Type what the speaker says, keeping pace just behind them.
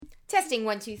Testing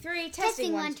 1, 2, 3.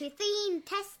 Testing 1, 2, 3.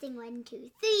 Testing 1, 2,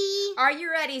 3. Are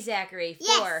you ready, Zachary,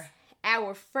 for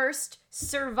our first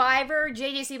Survivor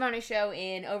JJC bonus show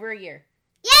in over a year?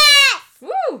 Yes!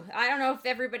 Woo! I don't know if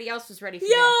everybody else was ready for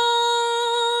that.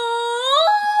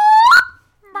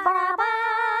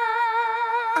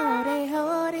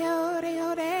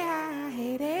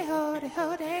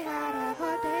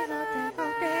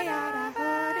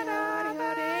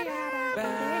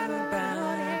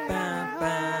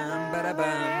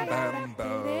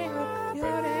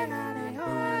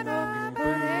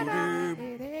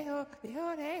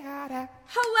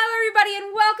 Hello, everybody,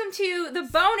 and welcome to the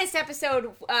bonus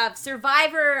episode of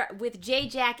Survivor with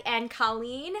J-Jack and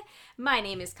Colleen. My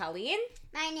name is Colleen.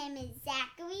 My name is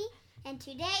Zachary, and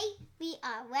today we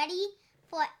are ready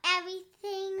for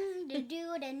everything to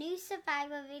do with a new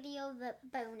Survivor video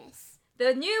bonus.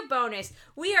 The new bonus.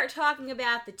 We are talking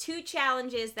about the two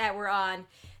challenges that were on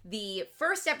the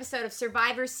first episode of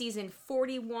Survivor Season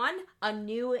 41, A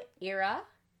New Era.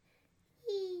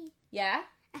 Yeah?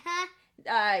 Uh-huh.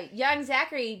 Young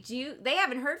Zachary, they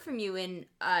haven't heard from you in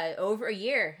over a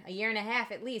year and a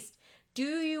half at least. Do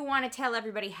you want to tell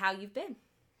everybody how you've been?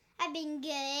 I've been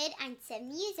good. I'm 7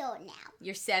 years old now.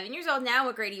 You're 7 years old now.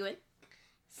 What grade are you in?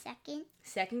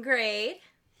 Second grade.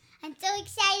 I'm so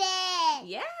excited.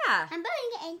 Yeah. I'm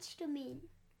building an instrument.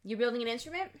 You're building an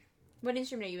instrument? What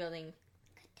instrument are you building?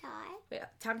 Guitar. Wait,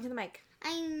 talking to the mic.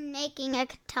 I'm making a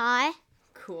guitar.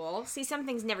 Cool. See, some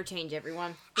things never change,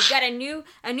 everyone. We've got a new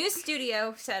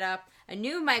studio set up, a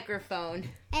new microphone.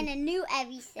 And a new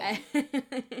everything.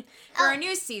 For our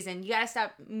new season, you gotta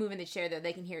stop moving the chair, though.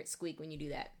 They can hear it squeak when you do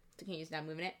that. So can you stop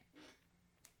moving it?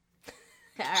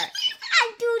 All right.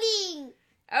 I'm tooting.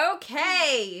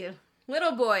 Okay.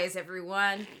 Little boys,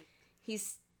 everyone.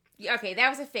 Okay, that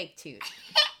was a fake toot.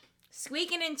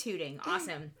 Squeaking and tooting.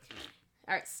 Awesome.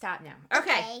 All right, stop now.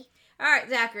 Okay. All right,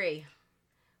 Zachary.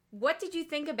 What did you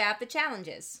think about the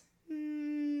challenges?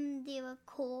 They were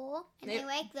cool. And I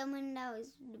liked them when that was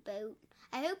the boat.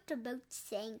 I hope the boat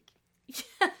sank.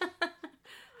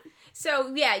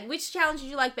 So, yeah, which challenge did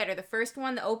you like better? The first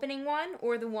one, the opening one,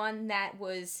 or the one that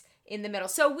was in the middle?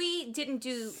 So we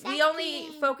only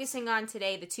focusing on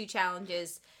today the two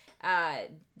challenges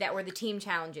that were the team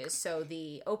challenges. So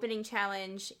the opening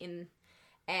challenge and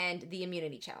the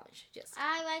immunity challenge.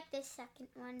 I like the second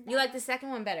one better. You like the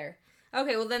second one better?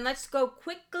 Okay, well then let's go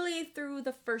quickly through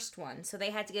the first one. So they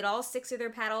had to get all 6 of their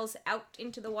paddles out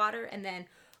into the water and then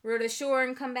row to shore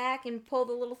and come back and pull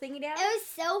the little thingy down. It was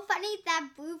so funny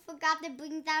that Blue forgot to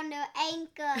bring down their anchor.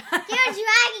 They were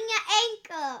dragging an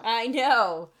anchor. I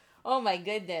know. Oh my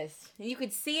goodness. You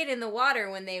could see it in the water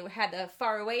when they had the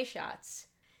far away shots.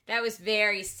 That was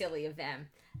very silly of them.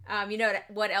 You know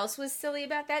what else was silly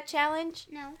about that challenge?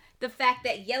 No. The fact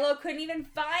that Yellow couldn't even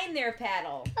find their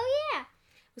paddle. Oh, yeah.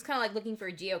 It was kind of like looking for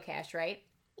a geocache, right?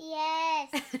 Yes.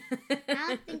 I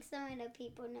don't think some of the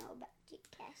people know about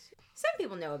geocache. Some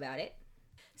people know about it.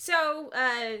 So,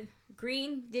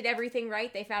 Green did everything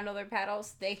right. They found all their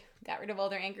paddles. They got rid of all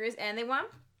their anchors, and they won?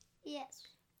 Yes.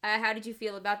 How did you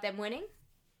feel about them winning?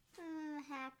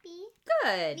 Happy.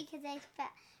 Good.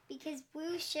 Because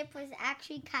Blue's ship was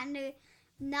actually kind of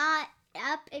not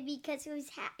up, and because it was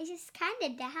just kind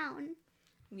of down.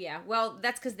 Yeah, well,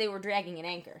 that's because they were dragging an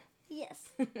anchor. Yes.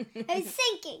 It was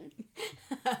sinking.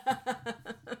 I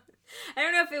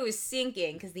don't know if it was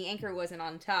sinking because the anchor wasn't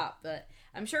on top, but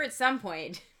I'm sure at some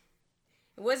point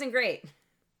it wasn't great.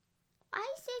 Why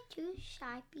is there 2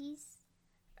 Sharpies?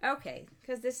 Okay,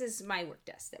 because this is my work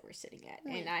desk that we're sitting at,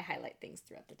 and I highlight things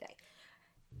throughout the day.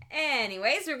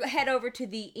 Anyways, we'll head over to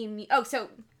the...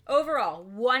 so overall,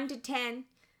 1 to 10,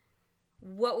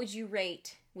 what would you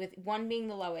rate, with 1 being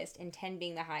the lowest and 10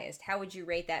 being the highest? How would you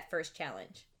rate that first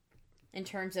challenge? In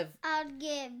terms of... I'd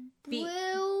give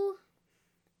Blue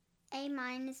A-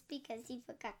 because he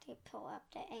forgot to pull up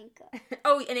the anchor.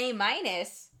 Oh, an A-?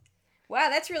 Wow,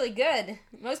 that's really good.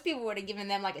 Most people would have given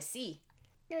them like a C.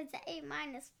 It was an A-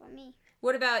 for me.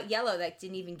 What about Yellow that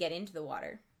didn't even get into the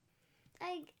water?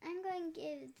 I'm going to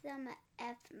give them an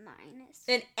F-.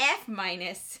 An F-? He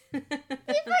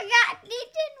forgot. He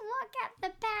didn't look at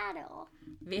the paddle.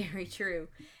 Very true.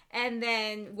 And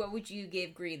then what would you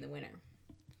give Green the winner?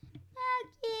 I'll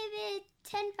give it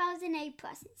 10,000 A+.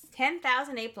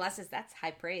 10,000 A+. That's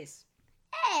high praise.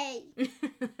 Hey!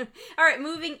 All right,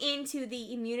 moving into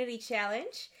the immunity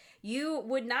challenge. You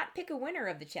would not pick a winner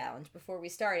of the challenge before we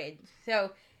started.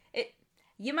 So,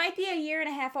 you might be a year and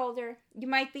a half older. You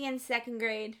might be in 2nd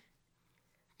grade.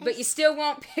 But you still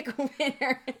won't pick a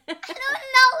winner. I don't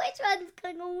know which one's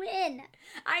going to win.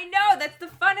 I know. That's the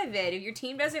fun of it. If your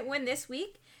team doesn't win this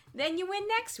week, then you win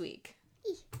next week.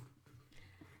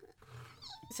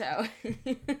 So,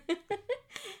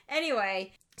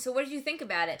 anyway, so what did you think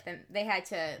about it? Then they had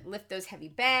to lift those heavy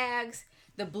bags.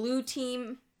 The blue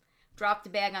team dropped the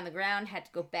bag on the ground, had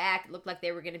to go back. It looked like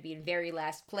they were going to be in very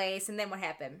last place. And then what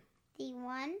happened? They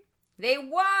won. They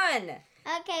won!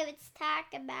 Okay, let's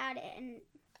talk about it. And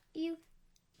you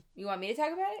want me to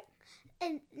talk about it?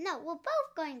 And no, we're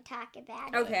both going to talk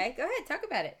about it. Okay, go ahead, talk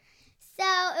about it. So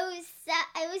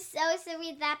it was so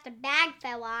silly that the bag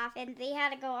fell off, and they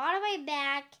had to go all the way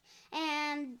back.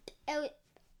 And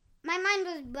my mind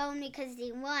was blown because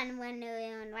they won when they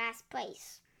were in last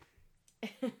place.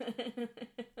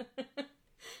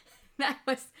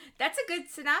 That's a good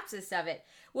synopsis of it.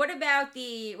 What about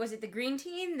was it the green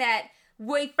team that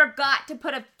we forgot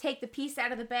to take the piece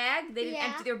out of the bag? They didn't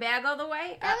empty their bag all the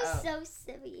way? That was so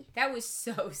silly. That was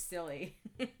so silly.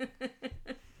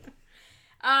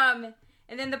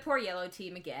 And then the poor yellow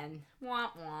team again.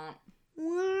 Womp womp.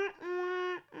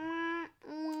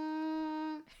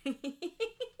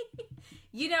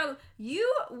 You know, you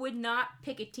would not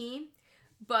pick a team,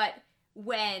 but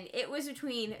when it was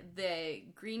between the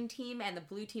green team and the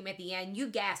blue team at the end, you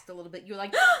gasped a little bit. You were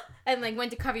like, ah! And like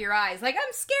went to cover your eyes. Like,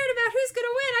 I'm scared about who's going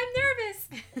to win. I'm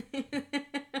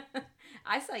nervous.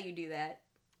 I saw you do that.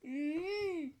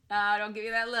 Oh, don't give me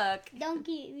that look. Don't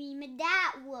give me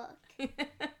that look.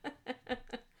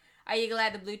 Are you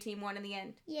glad the blue team won in the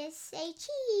end? Yes, say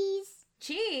cheese.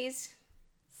 Cheese?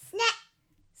 Snap.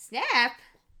 Snap?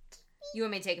 You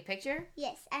want me to take a picture?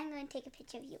 Yes, I'm going to take a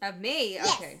picture of you. Of me?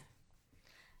 Yes. Okay.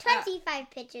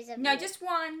 25 pictures of you. No, just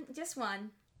one. Just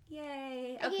one.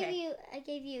 Yay. Okay. I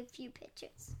gave you a few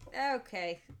pictures.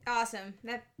 Okay. Awesome.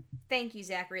 Thank you,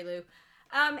 Zachary Lou.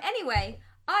 Anyway,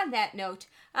 on that note,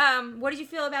 what did you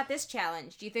feel about this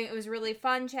challenge? Do you think it was a really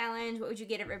fun challenge? What would you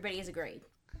get everybody as a grade?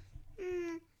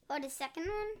 Or the second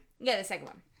one? Yeah, the second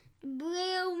one.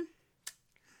 Blue.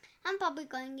 I'm probably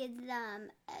going to give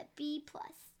them a B+.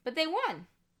 But they won.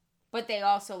 But they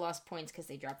also lost points because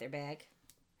they dropped their bag.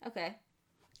 Okay.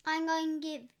 I'm going to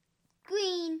give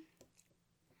green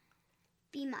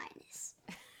B-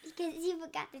 because you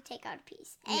forgot to take out a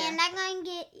piece. And I'm going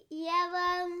to get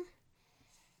yellow.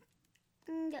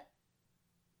 I'm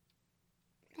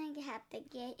going to have to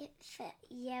get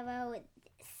yellow with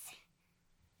this.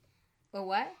 A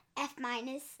what? F-.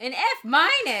 An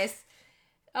F-?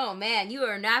 Oh man, you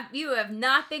have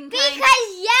not been kind. Because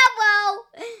yellow,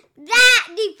 that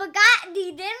they forgot,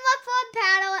 they didn't look for a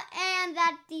paddle, and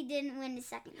that they didn't win the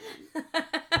second one.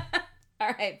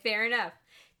 All right, fair enough.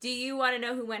 Do you want to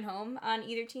know who went home on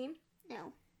either team?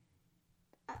 No.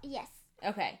 Yes.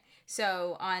 Okay,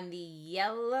 so on the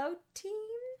yellow team,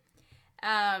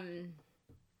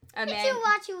 Did you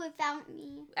watch it without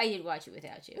me? I did watch it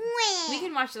without you. When? We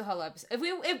can watch the whole episode.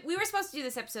 If we were supposed to do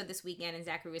this episode this weekend, and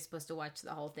Zachary was supposed to watch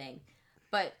the whole thing,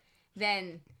 but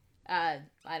then I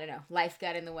don't know, life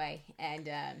got in the way, and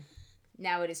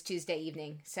now it is Tuesday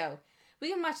evening, so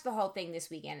we can watch the whole thing this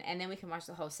weekend, and then we can watch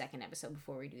the whole second episode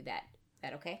before we do that.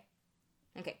 That okay?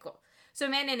 Okay, cool. So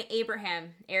Amanda and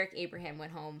Eric Abraham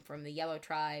went home from the yellow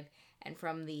tribe, and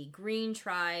from the green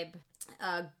tribe,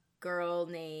 girl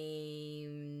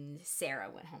named Sarah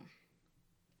went home.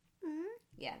 Mm-hmm.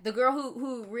 Yeah, the girl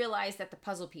who realized that the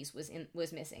puzzle piece was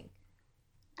missing.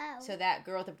 Oh. So that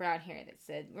girl with the brown hair that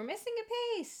said, "We're missing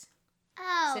a piece."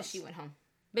 Oh. So she went home.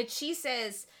 But she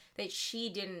says that she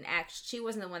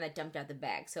wasn't the one that dumped out the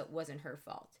bag, so it wasn't her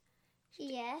fault.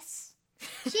 Yes.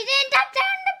 She didn't dump down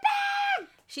the bag!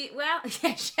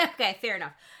 Okay, fair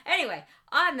enough. Anyway,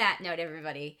 on that note,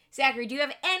 everybody, Zachary, do you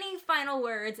have any final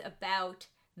words about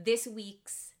this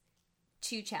week's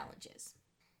 2 challenges?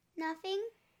 Nothing.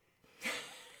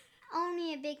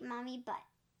 Only a big mommy butt.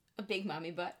 A big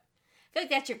mommy butt? I feel like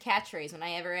that's your catchphrase. When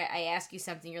I ask you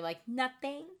something, you're like,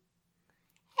 nothing?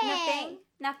 Hey.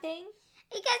 Nothing?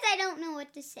 Because I don't know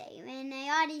what to say. And I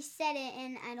already said it,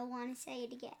 and I don't want to say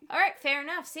it again. All right, fair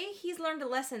enough. See, he's learned a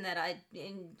lesson that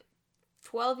in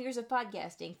 12 years of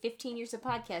podcasting, 15 years of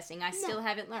podcasting, I still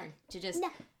haven't learned. To just,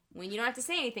 when you don't have to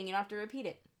say anything, you don't have to repeat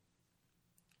it.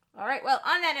 All right, well,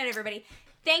 on that note, everybody,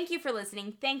 thank you for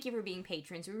listening. Thank you for being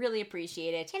patrons. We really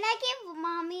appreciate it. Can I give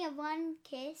Mommy one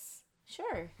kiss? Sure.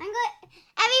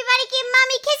 Everybody give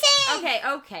Mommy kisses! Okay.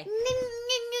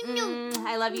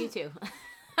 I love you too.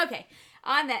 Okay.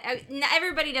 On that,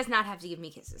 everybody does not have to give me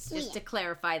kisses. Just to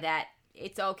clarify that,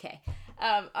 it's okay.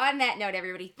 On that note,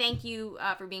 everybody, thank you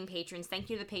for being patrons. Thank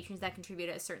you to the patrons that contribute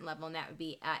at a certain level, and that would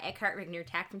be Eckhart Rigner,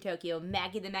 Tack from Tokyo,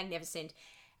 Maggie the Magnificent,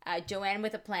 Joanne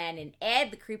with a Plan, and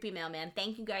Ed the Creepy Mailman.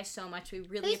 Thank you guys so much. We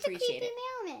really appreciate it. Who's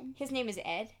the Creepy Mailman? His name is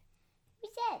Ed.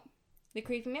 Who's Ed? The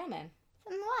Creepy Mailman.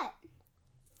 From what?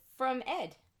 From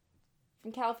Ed.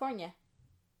 From California.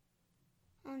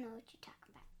 I don't know what you're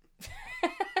talking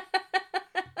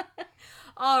about.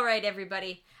 All right,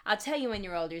 everybody. I'll tell you when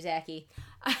you're older, Zachy.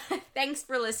 Thanks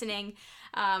for listening.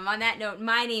 On that note,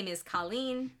 my name is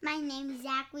Colleen. My name is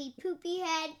Zachary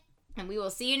Poopyhead. And we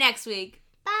will see you next week.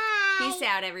 Bye. Peace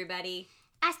out, everybody.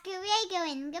 Hasta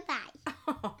luego and goodbye.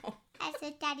 That's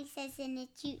what Daddy says in his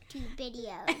YouTube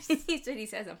videos. That's what he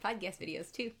says on podcast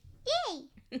videos, too. Yay.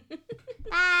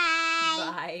 Bye.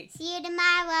 Bye. See you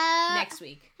tomorrow. Next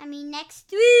week.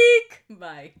 Next week.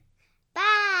 Bye.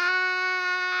 Bye.